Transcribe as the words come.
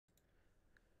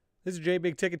This is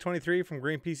JBigTicket23 from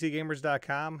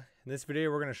GreenPCGamers.com. In this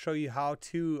video, we're going to show you how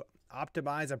to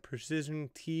optimize a Precision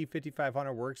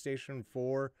T5500 workstation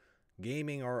for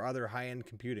gaming or other high-end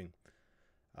computing.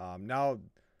 Now,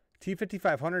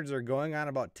 T5500s are going on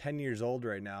about 10 years old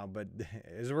right now, but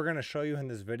as we're going to show you in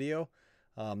this video,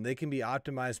 they can be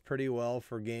optimized pretty well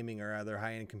for gaming or other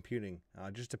high-end computing.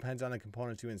 It just depends on the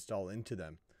components you install into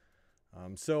them.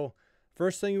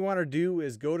 First thing you want to do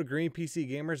is go to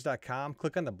GreenPCGamers.com,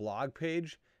 click on the blog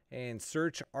page, and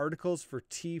search articles for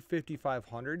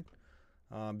T5500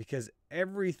 because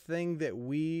everything that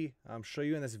we show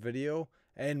you in this video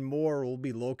and more will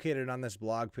be located on this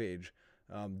blog page.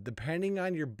 Depending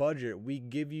on your budget, we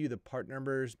give you the part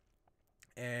numbers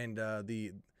and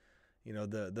the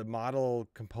model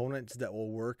components that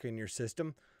will work in your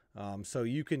system. So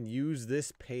you can use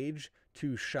this page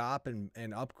to shop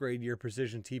and upgrade your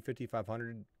Precision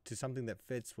T5500 to something that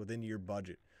fits within your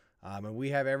budget. And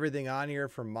we have everything on here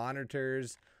from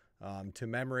monitors to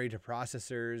memory to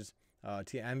processors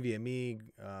to NVMe,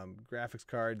 graphics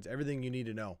cards, everything you need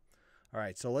to know. All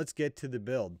right, so let's get to the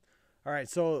build. All right,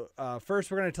 so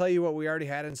first we're going to tell you what we already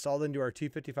had installed into our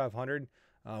T5500.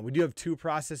 We do have two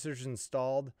processors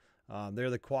installed. They're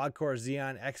the quad-core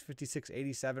Xeon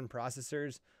X5687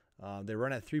 processors. They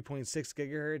run at 3.6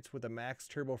 gigahertz with a max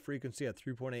turbo frequency at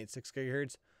 3.86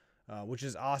 gigahertz, which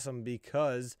is awesome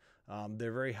because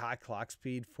they're very high clock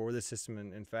speed for the system.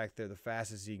 And in fact, they're the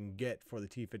fastest you can get for the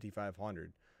T5500.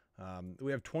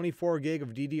 We have 24 gig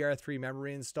of DDR3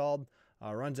 memory installed.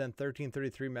 Runs on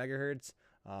 1333 megahertz.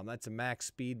 That's a max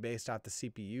speed based off the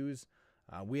CPUs.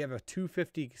 We have a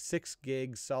 256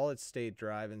 gig solid state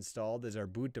drive installed as our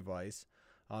boot device.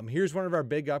 Here's one of our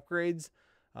big upgrades.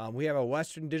 We have a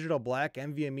Western Digital Black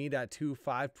NVMe.2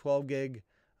 512 gig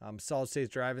solid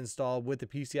state drive installed with the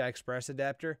PCI Express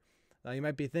adapter. Now you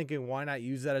might be thinking, why not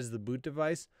use that as the boot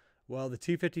device? Well, the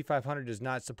T5500 does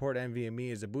not support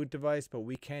NVMe as a boot device, but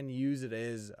we can use it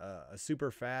as a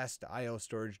super fast I/O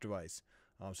storage device.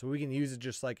 So we can use it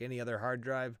just like any other hard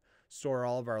drive, store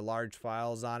all of our large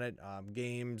files on it,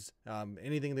 games,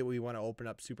 anything that we want to open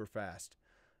up super fast.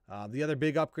 The other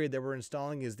big upgrade that we're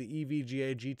installing is the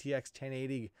EVGA GTX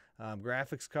 1080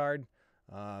 graphics card.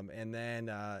 And then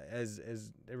as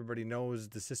everybody knows,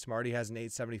 the system already has an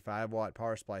 875 watt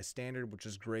power supply standard, which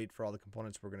is great for all the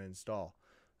components we're going to install.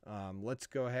 Let's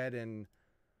go ahead and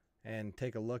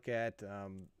take a look at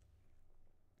the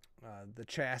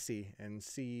chassis and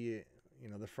see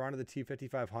the front of the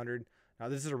T5500. Now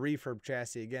this is a refurb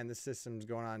chassis. Again, this system's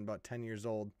going on about 10 years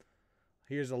old.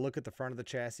 Here's a look at the front of the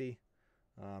chassis.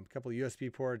 A couple of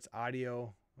USB ports,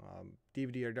 audio,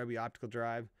 DVD-RW optical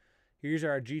drive. Here's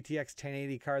our GTX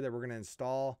 1080 card that we're going to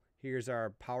install. Here's our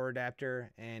power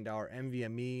adapter and our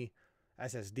NVMe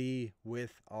SSD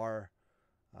with our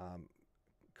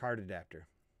card adapter.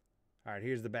 All right,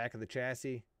 here's the back of the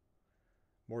chassis.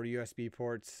 More USB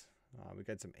ports. We've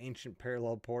got some ancient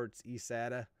parallel ports,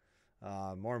 eSATA.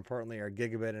 More importantly, our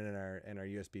gigabit and our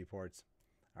USB ports.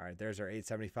 All right, there's our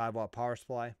 875 watt power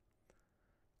supply.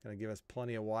 Going to give us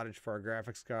plenty of wattage for our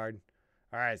graphics card.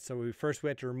 All right, so we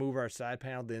have to remove our side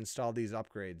panel to install these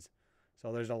upgrades.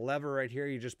 So there's a lever right here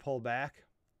you just pull back,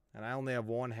 and I only have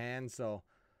one hand, so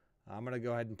I'm going to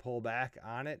go ahead and pull back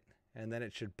on it, and then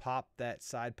it should pop that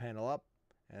side panel up,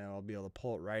 and I'll be able to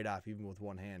pull it right off even with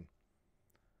one hand.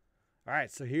 All right,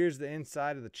 so here's the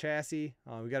inside of the chassis.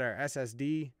 We got our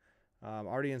SSD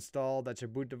already installed. That's your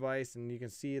boot device, and you can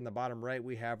see in the bottom right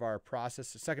we have our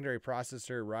secondary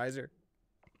processor riser.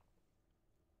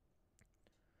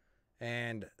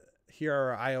 And here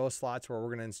are our I/O slots where we're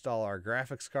going to install our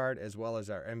graphics card as well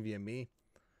as our NVMe.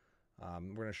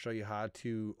 We're going to show you how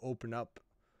to open up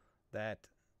that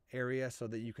area so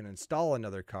that you can install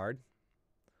another card.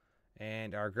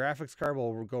 And our graphics card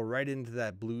will go right into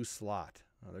that blue slot.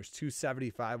 There's two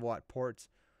 75 watt ports,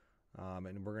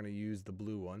 and we're going to use the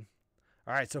blue one.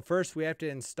 All right, so first we have to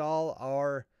install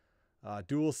our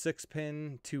dual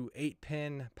 6-pin to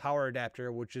 8-pin power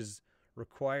adapter, which is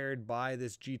required by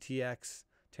this GTX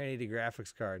 1080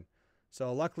 graphics card.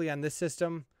 So luckily on this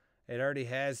system, it already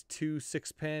has two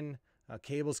 6-pin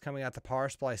cables coming out the power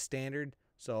supply standard.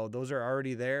 So those are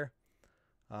already there.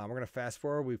 We're going to fast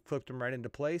forward. We've clipped them right into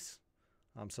place.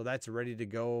 So that's ready to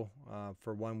go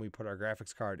for when we put our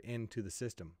graphics card into the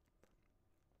system.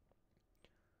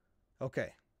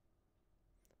 Okay.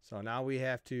 So now we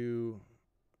have to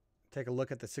take a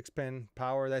look at the 6-pin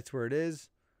power. That's where it is.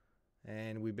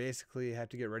 And we basically have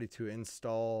to get ready to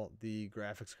install the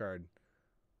graphics card.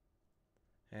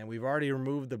 And we've already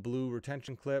removed the blue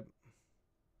retention clip.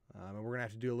 And we're going to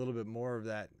have to do a little bit more of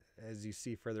that as you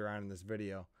see further on in this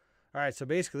video. All right, so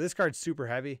basically this card's super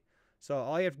heavy. So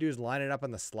all you have to do is line it up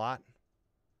on the slot.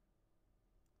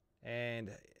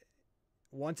 And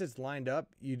once it's lined up,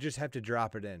 you just have to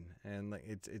drop it in. And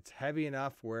it's heavy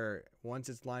enough where once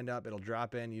it's lined up, it'll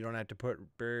drop in. You don't have to put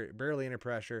barely any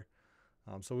pressure.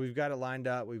 So we've got it lined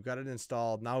up. We've got it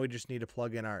installed. Now we just need to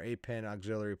plug in our 8-pin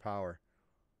auxiliary power.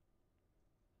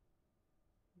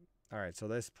 All right, so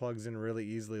this plugs in really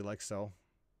easily like so.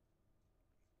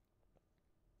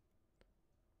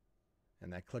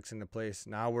 And that clicks into place.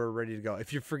 Now we're ready to go.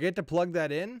 If you forget to plug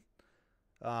that in,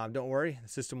 don't worry. The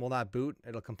system will not boot.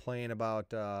 It'll complain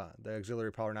about the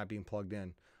auxiliary power not being plugged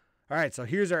in. All right, so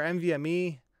here's our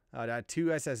NVMe.2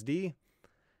 SSD.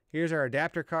 Here's our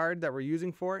adapter card that we're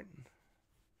using for it.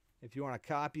 If you want to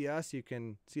copy us, you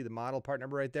can see the model part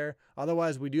number right there.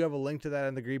 Otherwise, we do have a link to that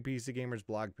on the GreenPC Gamers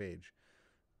blog page.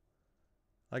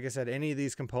 Like I said, any of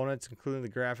these components, including the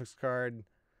graphics card,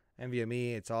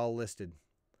 NVMe, it's all listed.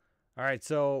 All right,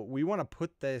 so we want to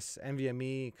put this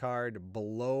NVMe card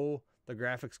below the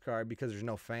graphics card because there's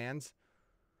no fans.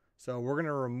 So we're going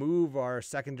to remove our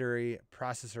secondary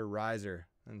processor riser.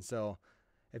 And so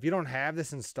if you don't have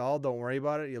this installed, don't worry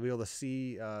about it. You'll be able to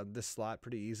see this slot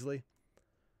pretty easily.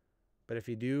 But if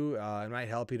you do, it might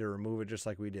help you to remove it just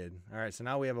like we did. All right, so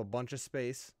now we have a bunch of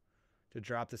space to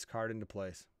drop this card into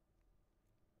place.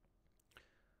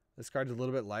 This card's a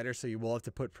little bit lighter, so you will have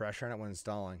to put pressure on it when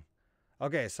installing.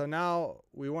 Okay, so now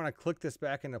we want to click this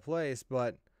back into place,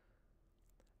 but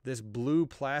this blue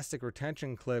plastic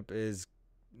retention clip is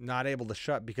not able to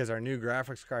shut because our new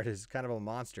graphics card is kind of a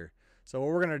monster. So what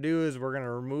we're going to do is we're going to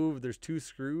remove, there's 2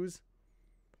 screws.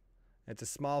 It's a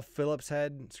small Phillips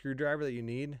head screwdriver that you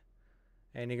need.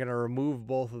 And you're going to remove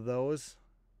both of those.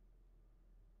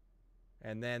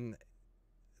 And then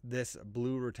this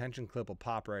blue retention clip will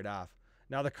pop right off.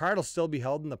 Now the card will still be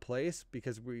held into place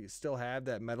because we still have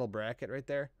that metal bracket right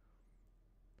there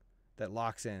that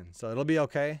locks in. So it'll be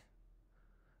okay.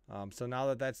 So now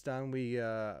that that's done, we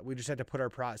just had to put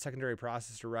our secondary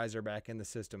processor riser back in the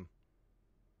system.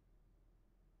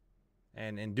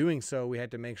 And in doing so, we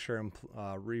had to make sure and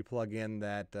re-plug in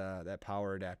that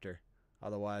power adapter.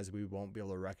 Otherwise, we won't be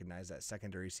able to recognize that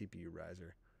secondary CPU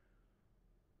riser.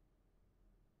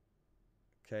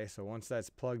 Okay, so once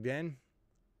that's plugged in,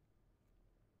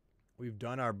 we've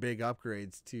done our big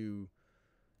upgrades to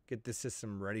get this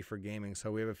system ready for gaming.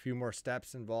 So we have a few more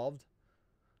steps involved.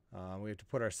 We have to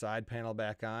put our side panel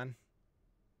back on.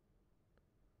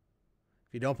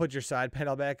 If you don't put your side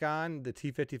panel back on, the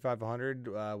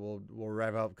T5500 will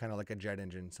rev up kind of like a jet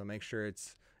engine. So make sure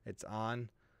it's on.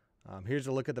 Here's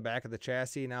a look at the back of the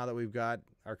chassis now that we've got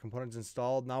our components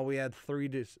installed. Now we had three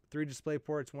display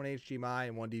ports, 1 HDMI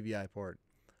and 1 DVI port.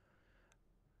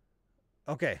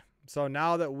 Okay, so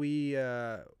now that we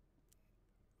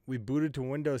booted to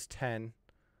Windows 10,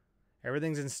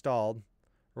 everything's installed.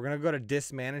 We're going to go to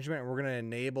disk management and we're going to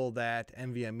enable that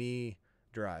NVMe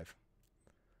drive.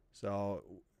 So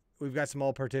we've got some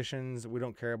old partitions. We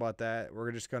don't care about that.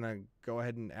 We're just going to go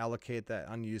ahead and allocate that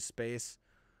unused space.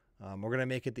 We're going to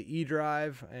make it the E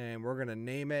drive, and we're going to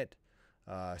name it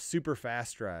Super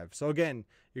Fast Drive. So again,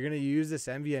 you're going to use this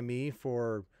NVMe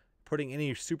for putting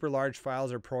any super large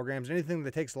files or programs, anything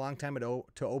that takes a long time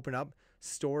to open up,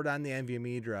 stored on the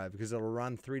NVMe drive because it'll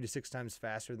run 3 to 6 times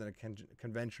faster than a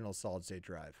conventional solid-state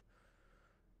drive.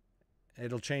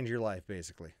 It'll change your life,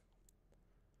 basically.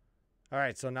 All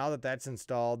right, so now that that's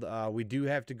installed, we do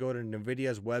have to go to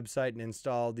NVIDIA's website and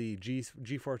install the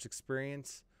GeForce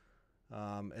Experience,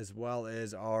 as well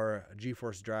as our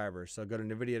GeForce drivers. So go to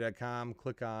NVIDIA.com,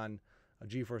 click on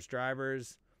GeForce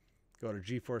drivers, go to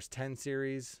GeForce 10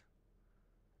 series,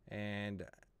 and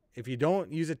if you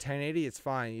don't use a 1080, it's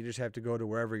fine. You just have to go to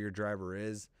wherever your driver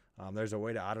is. There's a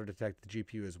way to auto-detect the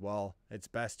GPU as well. It's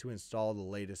best to install the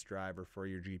latest driver for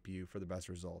your GPU for the best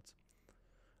results.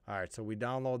 All right, so we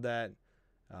download that.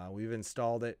 We've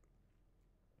installed it.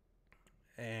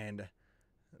 And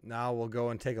now we'll go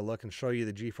and take a look and show you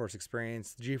the GeForce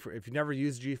Experience. If you've never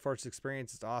used GeForce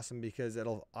Experience, it's awesome because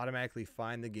it'll automatically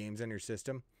find the games in your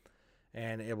system.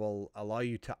 And it will allow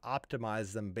you to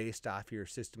optimize them based off your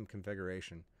system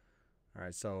configuration. All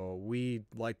right, so we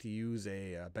like to use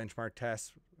a benchmark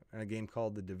test in a game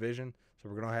called The Division. So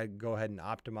we're going to go ahead and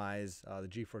optimize the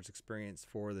GeForce Experience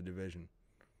for The Division.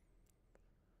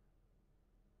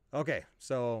 Okay,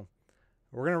 so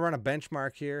we're going to run a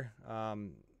benchmark here,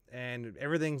 and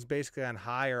everything's basically on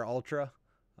high or ultra.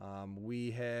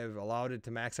 We have allowed it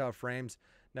to max out frames.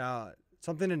 Now,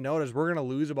 something to note is we're going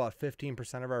to lose about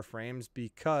 15% of our frames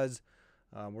because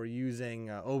we're using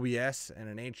OBS and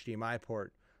an HDMI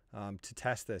port to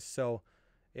test this. So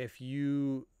if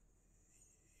you,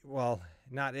 well,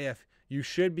 not if, you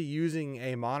should be using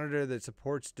a monitor that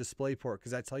supports DisplayPort,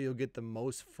 because that's how you'll get the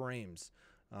most frames.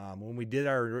 When we did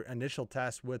our initial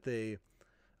test with a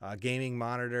gaming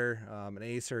monitor, an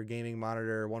Acer gaming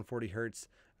monitor, 140 hertz,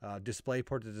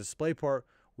 DisplayPort to DisplayPort,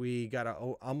 we got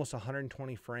almost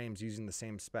 120 frames using the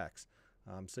same specs.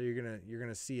 So you're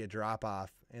gonna see a drop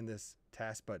off in this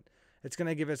test, but it's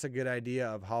gonna give us a good idea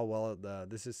of how well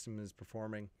the system is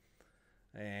performing.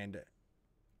 And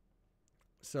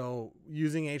so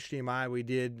using HDMI, we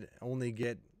did only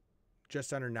get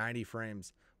just under 90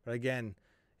 frames. But again,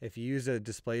 if you use a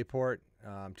DisplayPort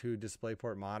to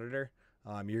DisplayPort monitor,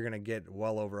 you're going to get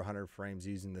well over 100 frames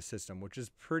using the system, which is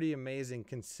pretty amazing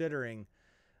considering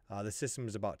the system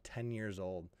is about 10 years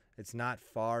old. It's not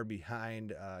far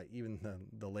behind even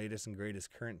the latest and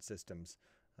greatest current systems.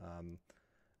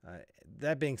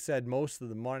 That being said, most of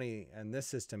the money in this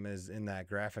system is in that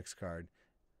graphics card.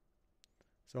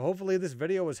 So hopefully this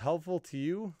video was helpful to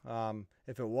you.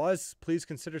 If it was, please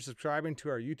consider subscribing to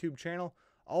our YouTube channel.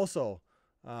 Also,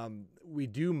 we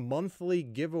do monthly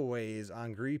giveaways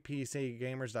on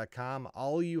GreenPCGamers.com.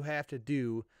 All you have to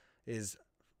do is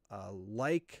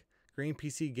like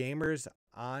GreenPC Gamers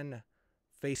on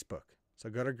Facebook. So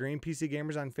go to GreenPC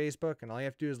Gamers on Facebook, and all you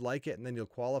have to do is like it, and then you'll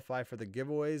qualify for the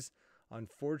giveaways.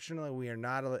 Unfortunately, we are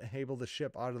not able to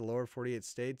ship out of the lower 48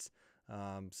 states.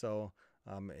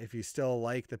 If you still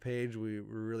like the page, we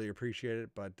really appreciate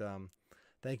it. But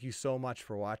thank you so much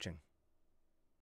for watching.